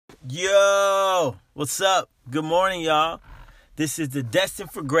Yo, what's up? Good morning, y'all. This is the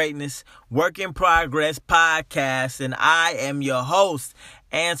Destined for Greatness Work in Progress podcast, and I am your host,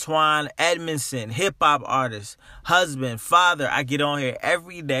 Antoine Edmondson, hip-hop artist, husband, father. I get on here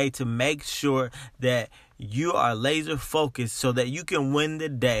every day to make sure that you are laser focused so that you can win the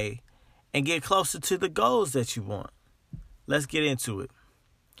day and get closer to the goals that you want. Let's get into it.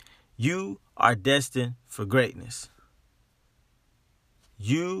 You are destined for greatness.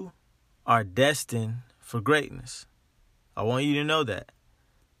 You are destined for greatness. I want you to know that.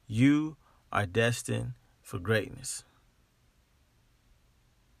 You are destined for greatness.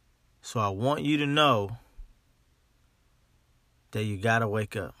 So I want you to know that you gotta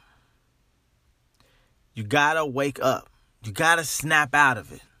wake up. You gotta wake up. You gotta snap out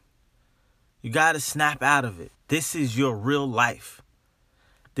of it. You gotta snap out of it. This is your real life.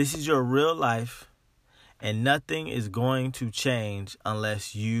 This is your real life. And nothing is going to change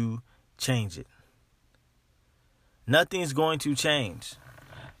unless you change it. Nothing is going to change.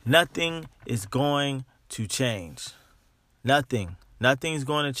 Nothing is going to change. Nothing. Nothing is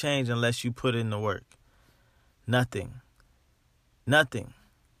going to change unless you put in the work. Nothing. Nothing.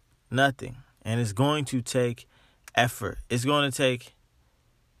 Nothing. And it's going to take effort. It's going to take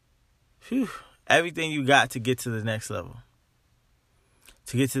everything you got to get to the next level.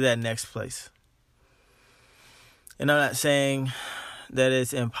 To get to that next place. And I'm not saying that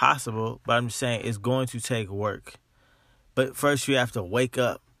it's impossible, but I'm just saying it's going to take work. But first you have to wake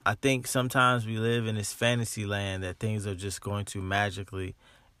up. I think sometimes we live in this fantasy land that things are just going to magically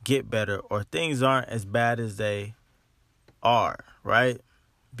get better, or things aren't as bad as they are, right?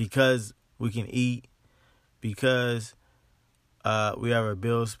 Because we can eat, because we have our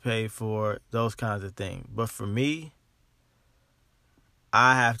bills paid for, those kinds of things. But for me,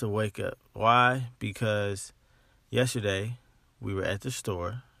 I have to wake up. Why? Because yesterday, we were at the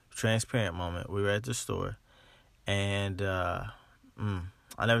store, transparent moment, we were at the store, and I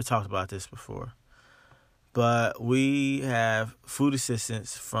never talked about this before, but we have food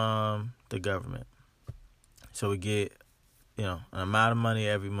assistance from the government. So we get, an amount of money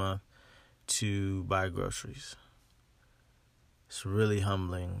every month to buy groceries. It's really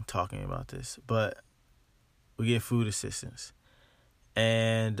humbling talking about this, but we get food assistance.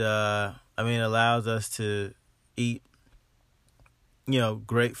 And, it allows us to eat,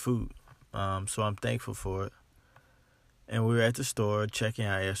 great food. So I'm thankful for it. And we were at the store checking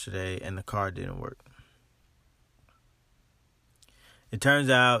out yesterday, and the card didn't work. It turns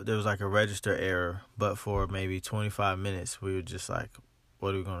out there was like a register error, but for maybe 25 minutes, we were just like,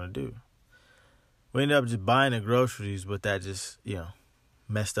 what are we going to do? We ended up just buying the groceries, but that just,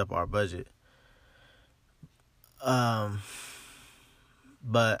 messed up our budget. But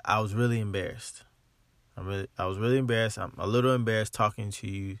I was really embarrassed. I was really embarrassed. I'm a little embarrassed talking to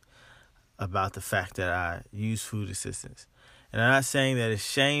you about the fact that I use food assistance. And I'm not saying that it's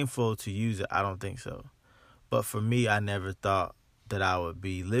shameful to use it. I don't think so. But for me, I never thought that I would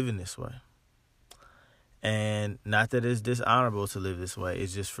be living this way. And not that it's dishonorable to live this way.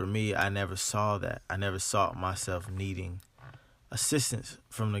 It's just for me, I never saw that. I never saw myself needing assistance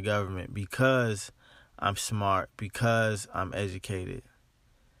from the government because I'm smart, because I'm educated.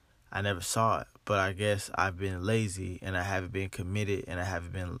 I never saw it. But I guess I've been lazy, and I haven't been committed, and I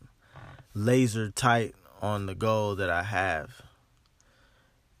haven't been laser tight on the goal that I have.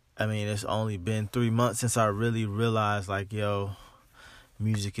 It's only been 3 months since I really realized,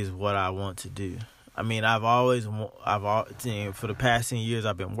 music is what I want to do. For the past 10 years,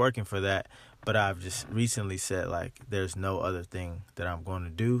 I've been working for that, but I've just recently said, there's no other thing that I'm going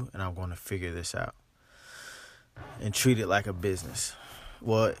to do, and I'm going to figure this out and treat it like a business.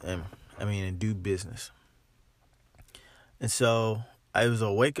 And do business. And so it was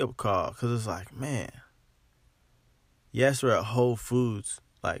a wake-up call, because it's like, man, yes, we're at Whole Foods,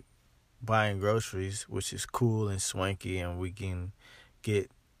 buying groceries, which is cool and swanky, and we can get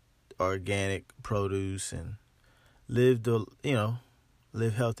organic produce and live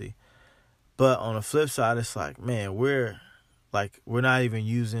healthy. But on the flip side, it's like, man, we're not even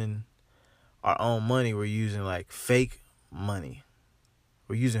using our own money. We're using fake money.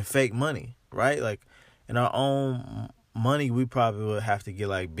 We're using fake money, right? In our own money, we probably would have to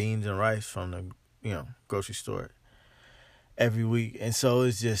get beans and rice from the grocery store every week. And so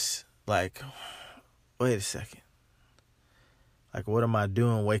it's just wait a second. What am I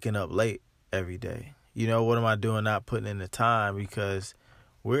doing waking up late every day? What am I doing not putting in the time? Because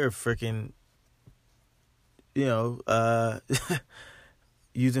we're freaking,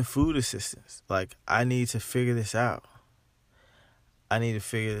 using food assistance. I need to figure this out. And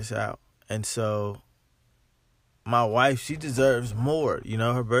so my wife, she deserves more. You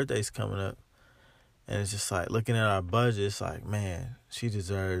know, her birthday's coming up. And it's just like, looking at our budget, it's like, man, she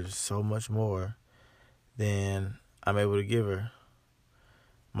deserves so much more than I'm able to give her.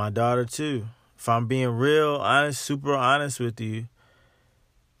 My daughter, too. If I'm being real, honest, super honest with you,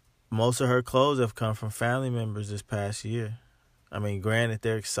 most of her clothes have come from family members this past year. I mean, granted,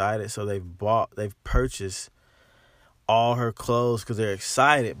 they're excited, so they've purchased all her clothes because they're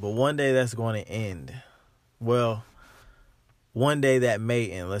excited. But one day that's going to end. Well, one day that may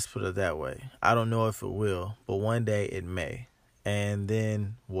end, let's put it that way. I don't know if it will, but one day it may. And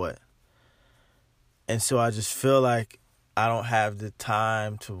then what? And so I just feel like I don't have the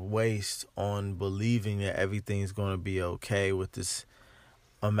time to waste on believing that everything's going to be okay with this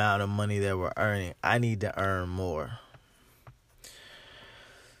amount of money that we're earning. I need to earn more,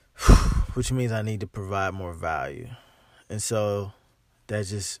 which means I need to provide more value. And so that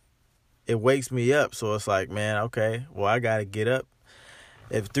just, it wakes me up. So it's like, man, okay, well, I got to get up.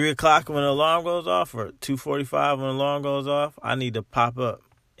 If 3 o'clock when the alarm goes off or 2:45 when the alarm goes off, I need to pop up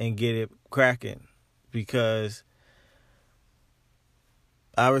and get it cracking, because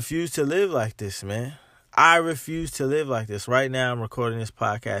I refuse to live like this, man. I refuse to live like this. Right now, I'm recording this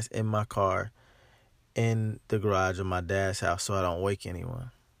podcast in my car, in the garage of my dad's house, so I don't wake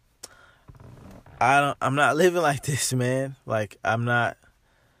anyone. I'm not living like this, man. Like, I'm not.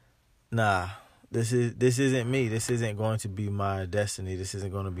 Nah, this isn't me. This isn't going to be my destiny. This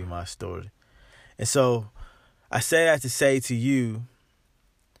isn't going to be my story. And so, I say that to say to you,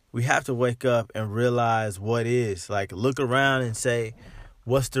 we have to wake up and realize what is. Like, look around and say,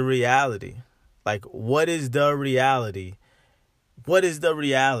 what's the reality? Like, what is the reality? What is the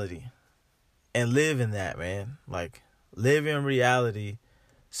reality? And live in that, man. Like, live in reality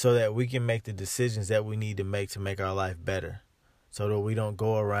so that we can make the decisions that we need to make our life better. So that we don't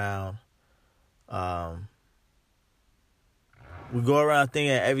go around, thinking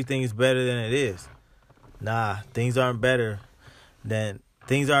that everything is better than it is. Nah, things aren't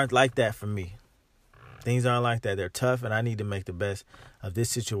like that for me. Things aren't like that. They're tough, and I need to make the best of this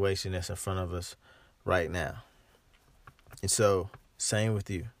situation that's in front of us right now. And so, same with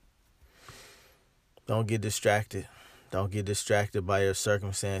you. Don't get distracted. Don't get distracted by your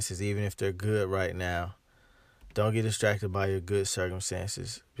circumstances, even if they're good right now. Don't get distracted by your good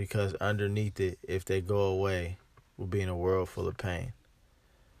circumstances, because underneath it, if they go away, we'll be in a world full of pain.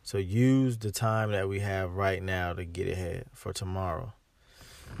 So use the time that we have right now to get ahead for tomorrow.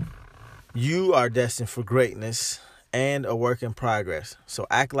 You are destined for greatness and a work in progress. So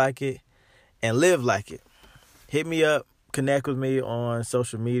act like it and live like it. Hit me up. Connect with me on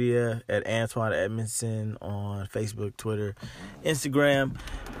social media at Antoine Edmondson on Facebook, Twitter, Instagram.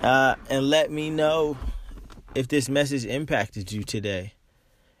 And let me know if this message impacted you today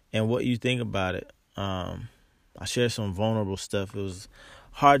and what you think about it. I shared some vulnerable stuff. It was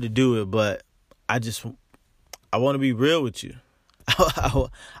hard to do it, but I want to be real with you.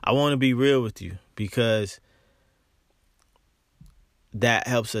 I want to be real with you, because that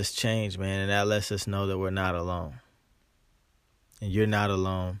helps us change, man, and that lets us know that we're not alone. And you're not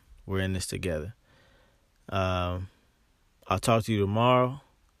alone. We're in this together. I'll talk to you tomorrow.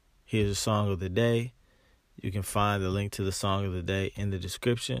 Here's a song of the day. You can find the link to the song of the day in the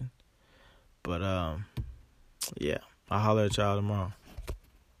description. But, yeah, I'll holler at y'all tomorrow.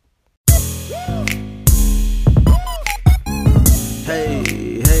 Hey,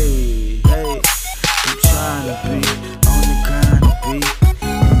 hey, hey, I'm trying to be on the grind to be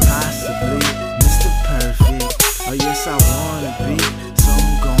impossibly Mr. Perfect. Oh yes, I wanna be, so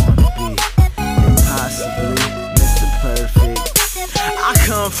I'm gonna be impossibly Mr. Perfect. I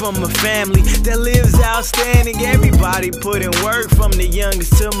come from a family that lives outstanding. Everybody put in work, from the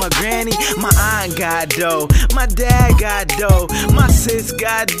youngest to my granny. My aunt got dough, my dad got dough, my sis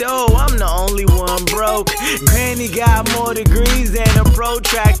got dough. I'm the only one broke. Granny got more degrees than a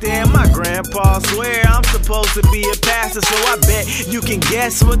protractor, and my grandpa swear I'm supposed to be a pastor. So I bet you can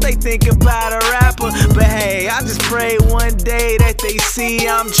guess what they think about a rapper. But hey, I just pray one day that they see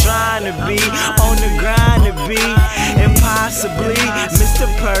I'm trying to be on the grind to be impossibly Mr.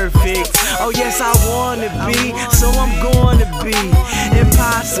 Perfect. Oh yes, I wanna be, so I'm gonna be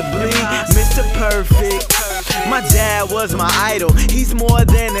impossibly Mr. Perfect. My dad was my idol, he's more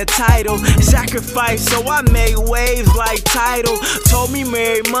than a title. Sacrifice, so I made waves like Tidal. Told me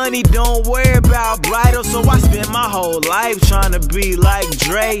marry money, don't worry about bridal. So I spent my whole life trying to be like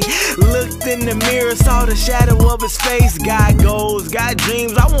Dre. Looked in the mirror, saw the shadow of his face. Got goals, got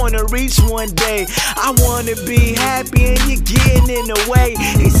dreams, I wanna reach one day. I wanna be happy and you're getting in the way.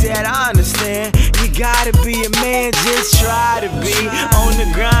 He said, I understand, you gotta be a man, just try to be on the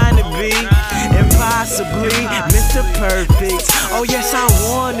grind to be impossibly Mr. Perfect. Oh yes, I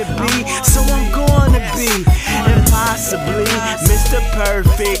wanna be, so I'm gonna be impossibly Mr.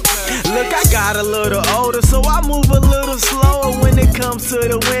 Perfect. Look, I got a little older, so I move a little slower when it comes to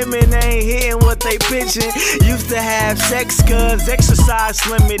the women. They ain't hitting what they pitching. Used to have sex cause exercise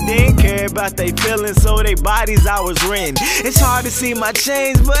slimming, didn't care about they feelings, so they bodies I was renting. It's hard to see my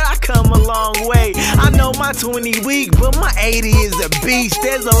change, but I come a long way. I know my 20 weak, but my 80 is a beast.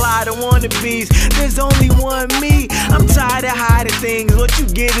 There's a lot of wannabes, there's only one me. I'm tired of hiding things, what you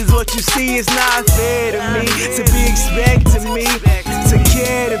get is what you see. It's not fair to me to be expecting me to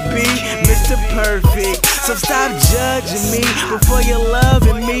care to be Mr. Perfect. So stop judging me before you're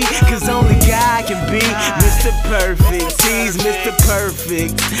loving me, cause only God can be Mr. Perfect. He's Mr.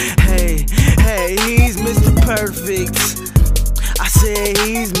 Perfect. Hey, hey, he's Mr. Perfect. I said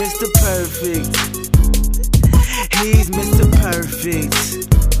he's Mr. Perfect. He's Mr. Perfect.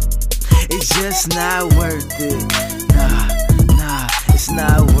 It's just not worth it. Nah, it's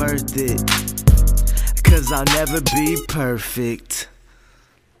not worth it. Cause I'll never be perfect.